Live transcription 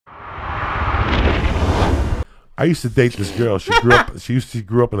I used to date this girl. She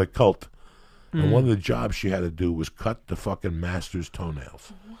grew up in a cult. And one of the jobs she had to do was cut the fucking master's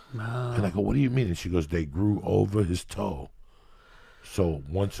toenails. Oh. And I go, what do you mean? And she goes, they grew over his toe. So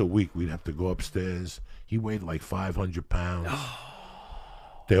once a week, we'd have to go upstairs. He weighed like 500 pounds.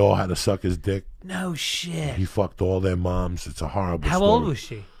 They all had to suck his dick. No shit. He fucked all their moms. It's a horrible How story. old was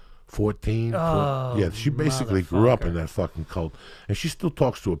she? 14. Oh, yeah, she basically grew up in that fucking cult. And she still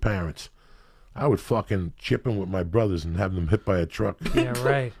talks to her parents. I would fucking chip in with my brothers and have them hit by a truck. Yeah,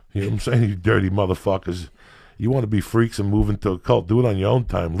 right. You know what I'm saying? You dirty motherfuckers. You want to be freaks and move into a cult, do it on your own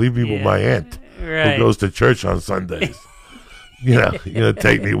time. Leave me with my aunt right. who goes to church on Sundays. You know, you're going to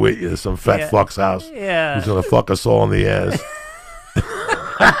take me with you to some fat fuck's house. Yeah. Who's going to fuck us all in the ass.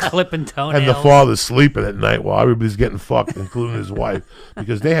 Clipping toenails. And the father's sleeping at night while everybody's getting fucked, including his wife.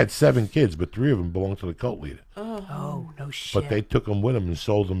 Because they had 7 kids, but 3 of them belonged to the cult leader. Oh, no shit. But they took them with them and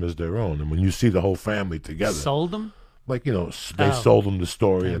sold them as their own. And when you see the whole family together. Sold them? Like, you know, they sold them the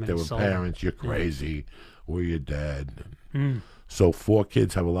story that they were sold parents. You're crazy. We're your dad. So 4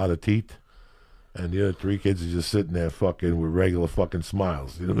 kids have a lot of teeth. And the other 3 kids are just sitting there fucking with regular fucking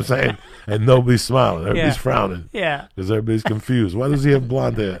smiles. You know what I'm saying? And nobody's smiling. Everybody's frowning. Yeah. Because everybody's confused. Why does he have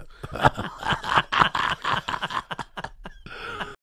blonde hair?